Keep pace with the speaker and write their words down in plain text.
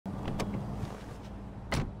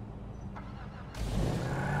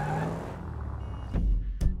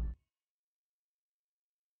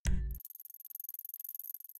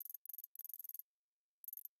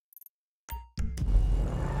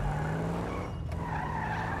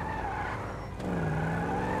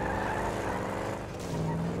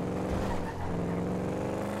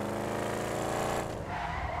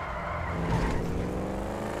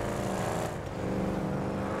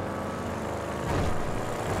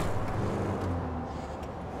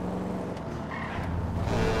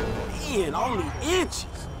skin only inches.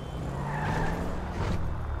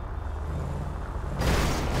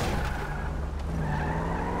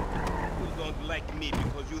 You don't like me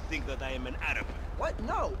because you think that I am an Arab. What?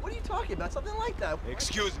 No. What are you talking about? Something like that.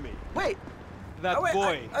 Excuse me. Wait. That Oh, wait,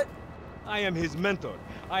 boy. I am his mentor.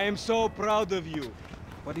 I am so proud of you.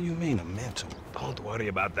 What do you mean, a mentor? Don't worry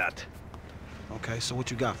about that. Okay, so what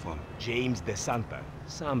you got for me? James De Santa.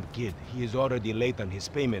 Some kid. He is already late on his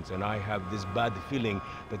payments, and I have this bad feeling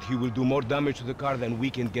that he will do more damage to the car than we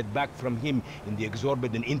can get back from him in the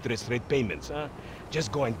exorbitant interest rate payments, huh?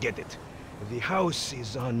 Just go and get it. The house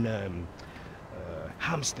is on,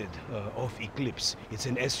 Hampstead, off Eclipse. It's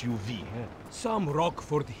an SUV, huh? Some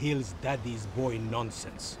Rockford Hills daddy's boy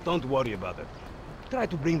nonsense. Don't worry about it. Try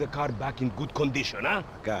to bring the car back in good condition, huh?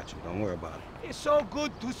 I got you, don't worry about it. It's so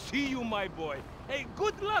good to see you, my boy. Hey,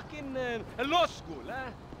 good luck in law school, huh?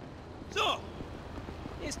 So,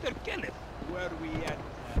 Mr. Kenneth, where we at?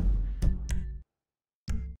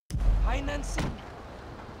 Hi, Nancy.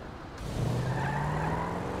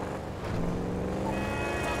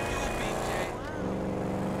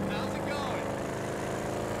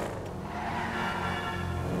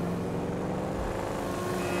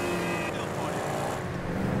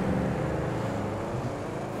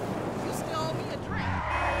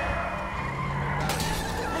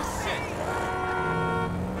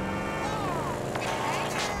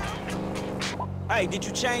 Hey, did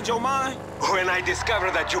you change your mind? When I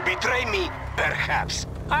discover that you betray me, perhaps.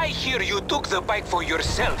 I hear you took the bike for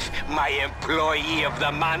yourself, my employee of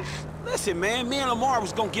the month. Listen, man, me and Lamar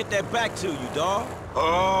was gonna get that back to you, dawg.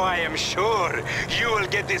 Oh, I am sure. You will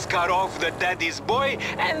get this car off the daddy's boy,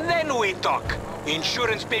 and then we talk.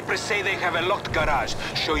 Insurance papers say they have a locked garage,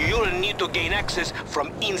 so you'll need to gain access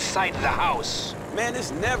from inside the house. Man,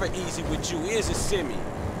 it's never easy with you, is it, Simi?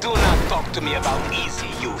 Do not talk to me about easy,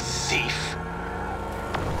 you thief.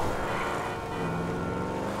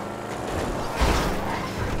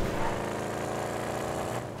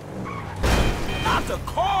 Not the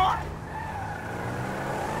car!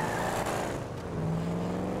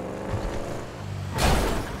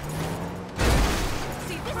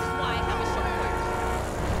 See, this is why I have a short cord.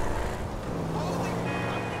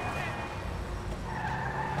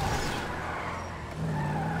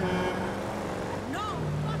 No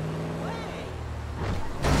fucking way!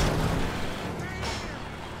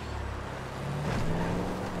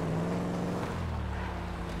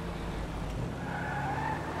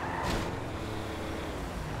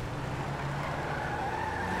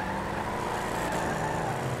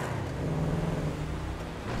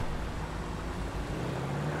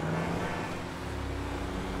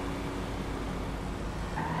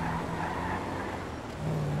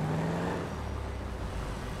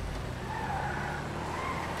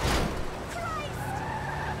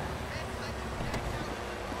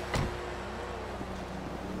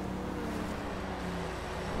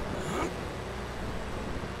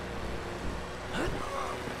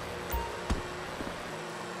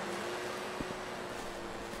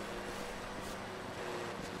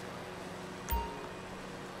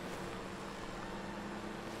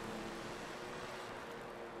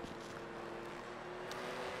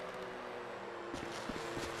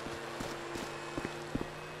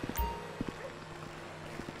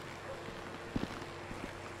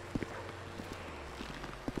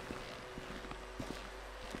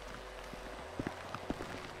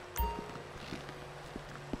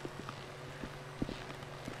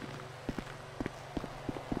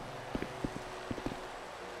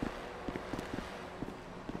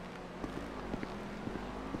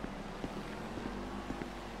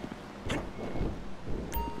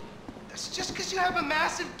 That's just because you have a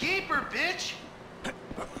massive gaper, bitch.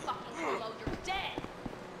 Fucking blow, you're dead.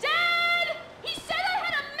 Dad! He said I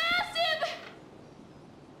had a massive...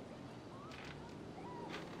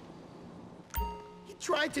 He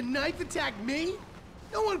tried to knife attack me?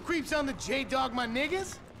 No one creeps on the J-Dog, my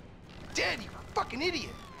niggas. Dad, you're a fucking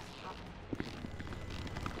idiot.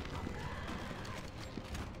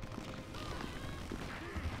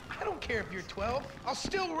 I don't care if you're 12. I'll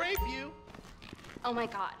still rape you. Oh my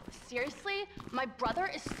god, seriously? My brother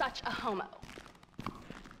is such a homo.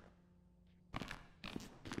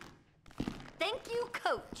 Thank you,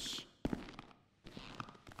 Coach.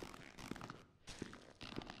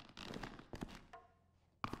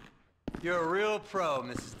 You're a real pro,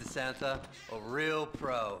 Mrs. DeSanta. A real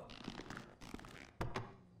pro.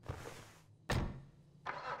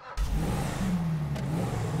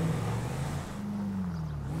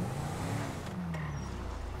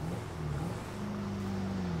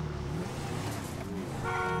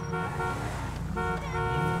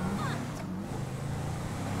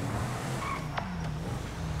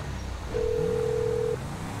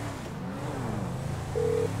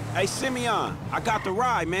 Hey, Simeon, I got the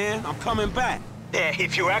ride, man. I'm coming back.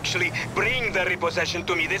 If you actually bring the repossession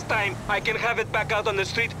to me this time, I can have it back out on the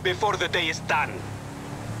street before the day is done.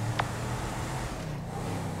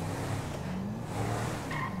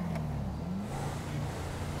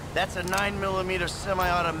 That's a 9mm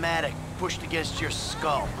semi-automatic pushed against your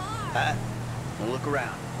skull. Now look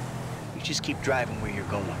around. You just keep driving where you're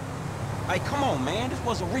going. Hey, come on, man. This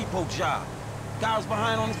was a repo job. Guy was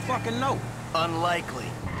behind on his fucking note. Unlikely,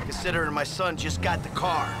 considering my son just got the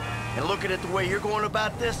car. And looking at the way you're going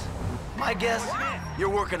about this, my guess, you're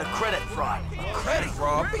working a credit fraud. Credit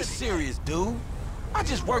fraud? Be serious, dude. I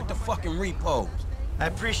just worked the fucking repos. I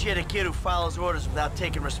appreciate a kid who follows orders without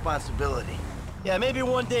taking responsibility. Yeah, maybe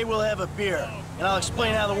one day we'll have a beer, and I'll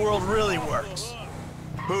explain how the world really works.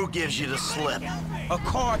 Who gives you the slip? A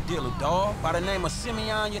car dealer, dawg, by the name of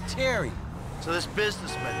Simeon Yeteri. So this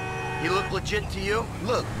businessman, he look legit to you?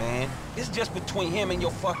 Look, man, it's just between him and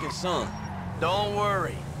your fucking son. Don't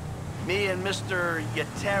worry. Me and Mr.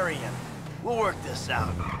 Yetarian, we'll work this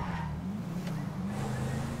out.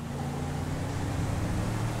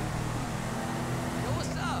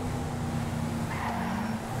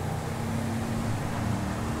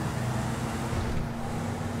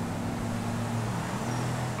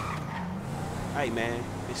 Hey, man,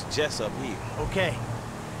 it's Jess up here. Okay,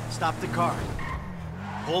 stop the car.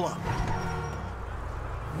 Pull up.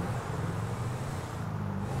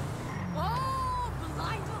 Oh,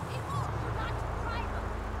 blind people, not private.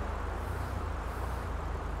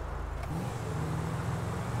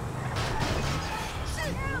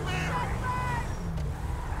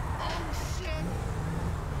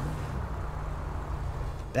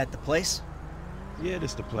 That the place? Yeah,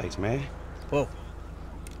 this the place, man. Whoa.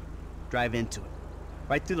 Drive into it.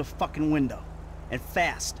 Right through the fucking window. And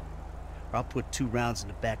fast. Or I'll put 2 rounds in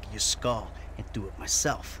the back of your skull and do it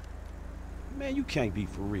myself. Man, you can't be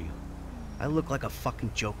for real. I look like a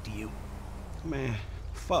fucking joke to you. Man,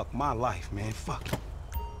 fuck my life, man. Fuck it.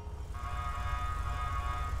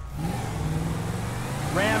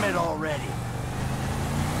 Ram it already.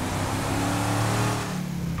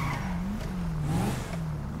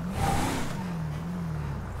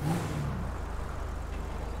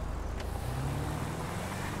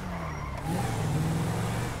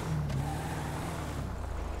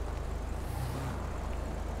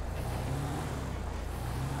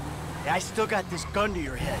 I still got this gun to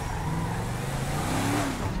your head.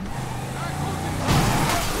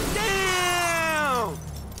 Damn!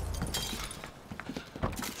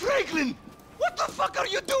 Franklin! What the fuck are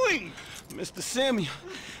you doing? Mr. Simeon,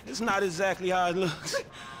 it's not exactly how it looks.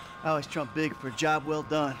 I always trump big for a job well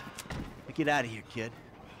done. Now get out of here, kid.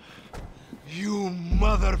 You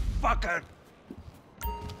motherfucker!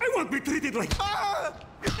 I won't be treated like...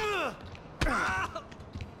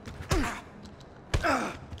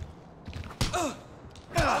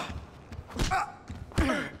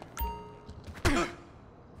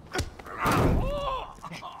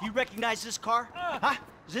 Do you recognize this car? Huh?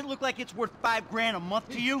 Does it look like it's worth $5 grand a month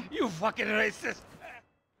to you? You fucking racist!